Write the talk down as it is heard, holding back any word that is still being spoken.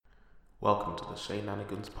Welcome to the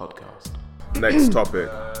Shenanigans podcast. Next topic.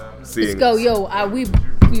 Let's go, yo. We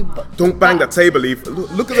Don't bang that table, Eve.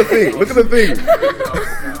 Look at the thing. Look at the thing.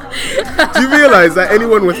 Do you realize that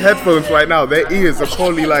anyone with headphones right now, their ears are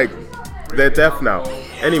totally like, they're deaf now.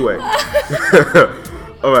 Anyway.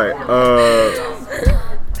 All right.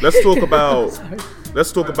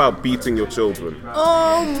 Let's talk about beating your children.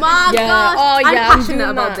 Oh my gosh. Oh, I'm yeah, passionate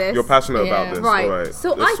I'm about this. You're passionate about this. Right. All right.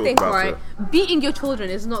 So Let's I talk think, about right, it. beating your children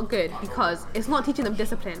is not good because it's not teaching them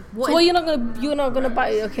discipline. So you're not gonna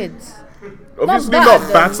bite your kids. Obviously bad, not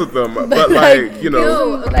though. batter them, but like, you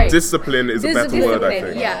know, okay. discipline is a better word, I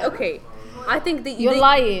think. Yeah, okay. I think that You're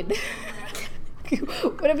lying.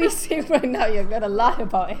 Whatever you say right now, you're gonna lie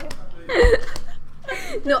about it.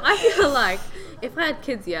 No, I feel like if I had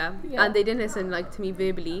kids, and they didn't listen like to me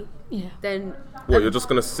verbally, then What, you're just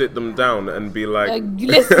gonna sit them down and be like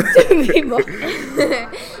Listen to me, Mom.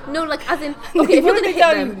 no, like as in, okay, if you're gonna hit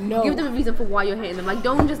them, No. give them a reason for why you're hitting them. Like,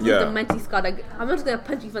 don't just leave them mentally scarred. Like, I'm not just gonna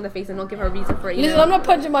punch you in the face and not give her a reason for it. You Listen, know? I'm not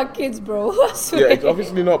punching my kids, bro. I swear. Yeah, it's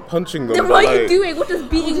obviously not punching them. Then but what are you like- doing? What does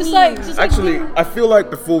beating Just mean? like Actually, I feel like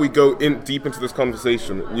before we go deep into this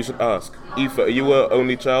conversation, we should ask, Aoife, are you a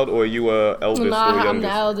only child or are you a eldest or I'm youngest?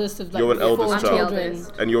 the eldest of like You're an eldest 4 child. children.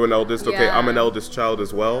 And you're an eldest? Okay, Yeah. I'm an eldest child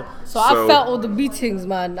as well. So I felt all the beatings,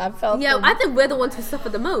 man. I felt Yeah, them. I think we're the ones who suffer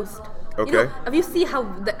the most. Okay. You know, have you seen how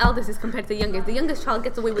the eldest is compared to the youngest? The youngest child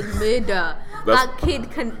gets away with murder. That kid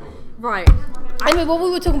can... Right. Anyway, when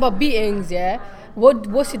we were talking about beatings,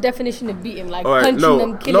 what's your definition of beating? Like All right, punching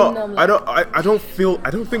them, killing them? Like, I don't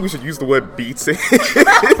think we should use the word beating.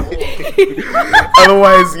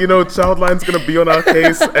 Otherwise, you know, Childline's gonna be on our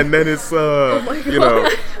case, and then it's you know,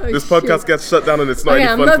 this podcast gets shut down, and it's not okay,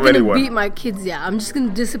 any I'm fun not for gonna anyone. beat my kids. I'm just gonna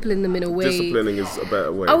discipline them in a way. Disciplining is a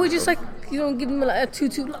better way. I would just like give them like a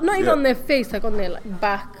tutu, not even on their face, like on their like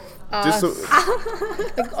back, ass,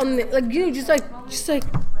 like on the, like just like scare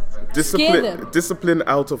them. Discipline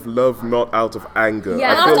out of love, not out of anger.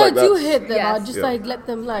 Yeah, And I feel after like I do that's- hit them, Yes. I just like let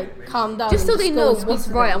them like calm down. Just so and they go know speak what's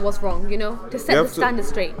to right them. and what's wrong, you know? To set You the have to- standard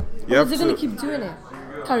straight. You have They're to- gonna keep doing it.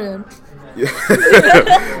 Carry on.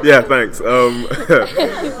 Yeah, thanks.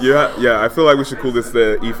 I feel like we should call this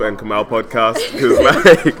the Aoife and Kamal podcast because,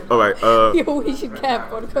 like, all right. Yo, we should care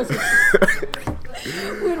because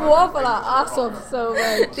we'd waffle our ass off so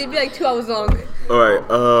much. They'd be like 2 hours long. All right.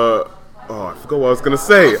 I forgot what I was gonna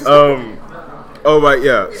say. All right.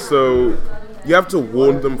 Yeah. So you have to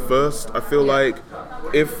warn them first. I feel like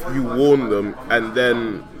if you warn them and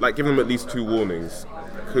then like give them at least 2 warnings,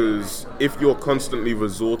 because if you're constantly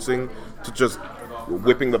resorting to just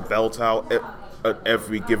whipping the belt out at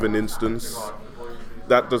every given instance,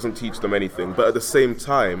 that doesn't teach them anything. But at the same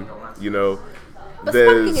time, you know, But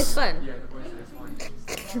spanking there's is fun.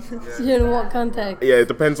 You know what context? yeah, it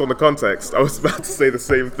depends on the context. I was about to say the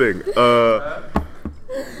same thing.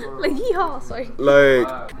 Like, yeehaw, sorry.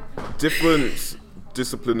 Like different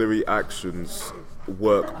disciplinary actions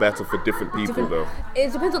work better for different people though.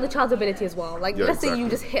 It depends on the child's ability as well. Like, Yeah, let's say exactly. you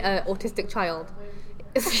just hit an autistic child.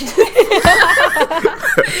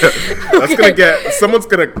 Someone's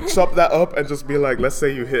gonna chop that up and just be like, let's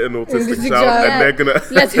say you hit an autistic Autistic child child. and they're gonna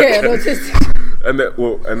Let's hear it. Autistic. and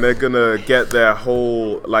they're gonna get their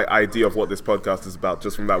whole like idea of what this podcast is about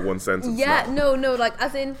just from that one sentence. Yeah, now. no, like,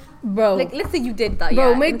 as in, Bro. like, let's say you did that,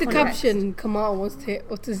 Bro, yeah, make in the context. caption. Come on, what's the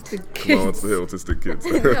autistic No, it's kids? the autistic kids.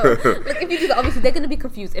 No, like, if you do that, obviously they're gonna be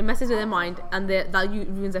confused. It messes with their mind, and that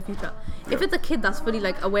ruins their future. If it's a kid that's fully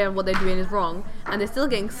like aware of what they're doing is wrong, and they're still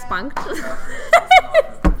getting spanked,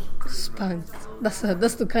 Spank. That's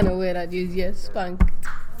the kind of word I'd use. Yeah, spank.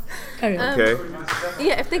 Carry on. Okay.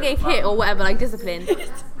 yeah, if they're getting hit or whatever, like discipline,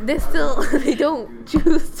 they don't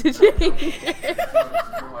choose to change it.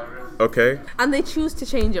 Okay. And they choose to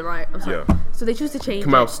change it, right? I'm sorry. Yeah. So they choose to change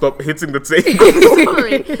Come it. out, stop hitting the table.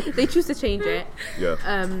 Sorry. They choose to change it. Yeah.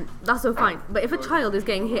 That's so fine. But if a child is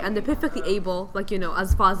getting hit and they're perfectly able, like, you know,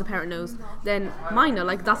 as far as the parent knows, then minor,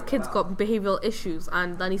 like, that kid's got behavioural issues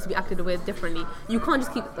and that needs to be acted with differently. You can't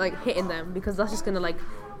just keep, like, hitting them because that's just gonna, like,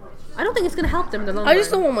 I don't think it's gonna help them in the long run. I just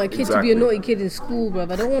don't want my kid to be a Exactly. naughty kid in school,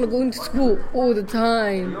 bruv. I don't want to go into school all the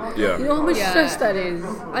time. Yeah. You know how much Yeah. stress that is?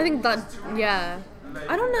 I think that, yeah.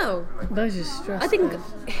 I don't know. That's just stress. I think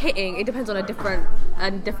hitting, it depends on a different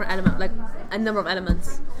element, like a number of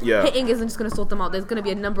elements. Yeah. Hitting isn't just gonna sort them out. There's gonna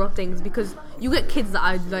be a number of things because you get kids that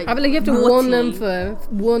are like. I feel like you have to naughty. warn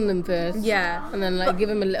them first. Yeah. And then like give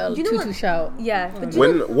them a little you know tutu what? shout. Yeah, but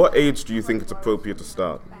you know, What age do you think it's appropriate to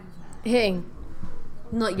start? Hitting.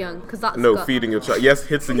 not young, because that's No, got, feeding your child. Yes,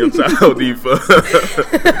 hitting your child, Aoife.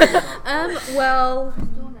 Well,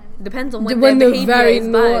 Depends on when they're their behavior very is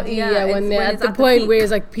bad. naughty. Yeah, when they're at it's the point peak. where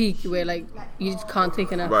it's like peak, where like you just can't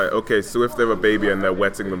take enough. Right. Okay. So if they're a baby and they're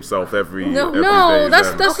wetting themselves every No, day,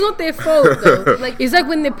 that's then- not their fault though. Like- it's like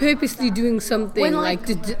when they're purposely doing something When, like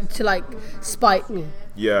like- to like spite me,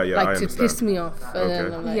 yeah, I like to understand. piss me off, and then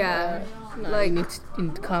Okay. I'm like, Yeah. no, Like- you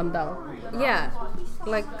need to calm down. Yeah,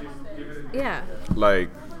 like, yeah. Like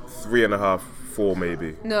 3.5, 4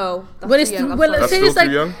 maybe. No, that's When too it's young, I'm well, sorry. That's say still it's too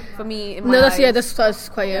like young. For me, in my no, that's eyes, that's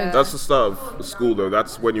quite young. That's the start of school though.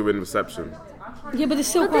 That's when you're in reception. Yeah, but they're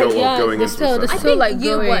still But quite young. going They're into still reception. I still think like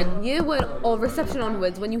going. year one or reception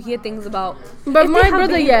onwards, when you hear things about. But if they my have brother,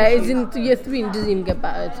 behavior yeah, is issues- in year 3 and doesn't even get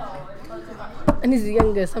battered. And he's the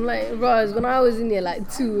youngest. I'm like, Roz, when I was in year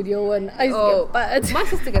like 2 and year 1, I used to Oh, get battered. my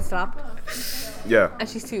sister gets slapped, Yeah. and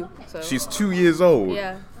she's 2. So She's 2 years old.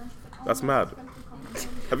 yeah. That's mad.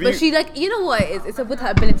 Have you? But she like, you know what? It's with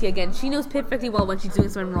her ability again. She knows perfectly well when she's doing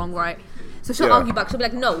something wrong, right? So she'll Yeah. argue back. She'll be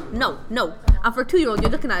like, no. And for a 2-year-old, you're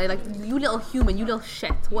looking at it like, you little human, you little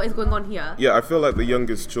shit. What is going on here? Yeah, I feel like the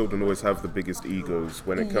youngest children always have the biggest egos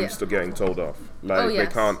when it comes Yeah. to getting told off. Like they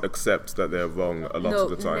yes. can't accept that they're wrong a lot No, of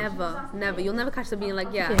the time. never. You'll never catch them being like,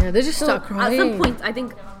 yeah. Yeah, they just start At crying. some point, I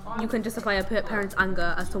think you can justify a parent's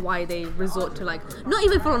anger as to why they resort to like, not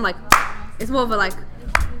even full on like, it's more of a like,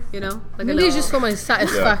 you know, like a Maybe it's little- just for my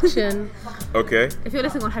satisfaction. Okay. If you're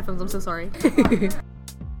listening on headphones, I'm so sorry.